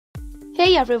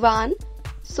Hey everyone!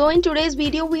 So in today's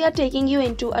video we are taking you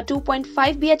into a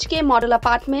 2.5 BHK model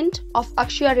apartment of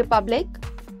Akshaya Republic.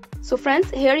 So friends,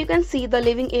 here you can see the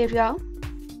living area.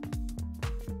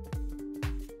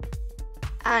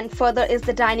 And further is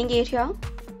the dining area,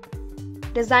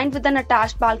 designed with an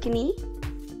attached balcony.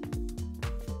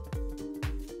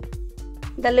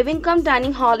 The living cum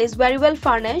dining hall is very well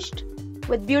furnished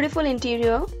with beautiful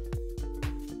interior.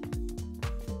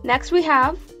 Next we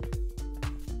have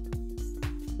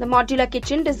the modular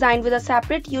kitchen designed with a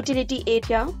separate utility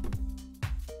area,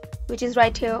 which is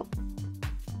right here.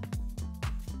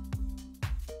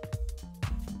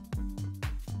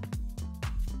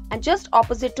 And just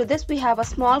opposite to this we have a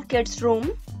small kids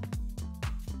room.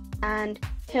 And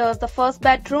here's the first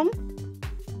bedroom,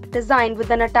 designed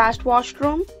with an attached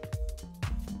washroom.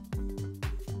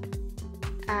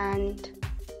 And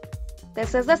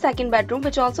this is the second bedroom,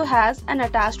 which also has an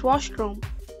attached washroom.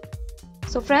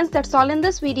 So friends, that's all in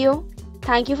this video.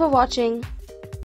 Thank you for watching.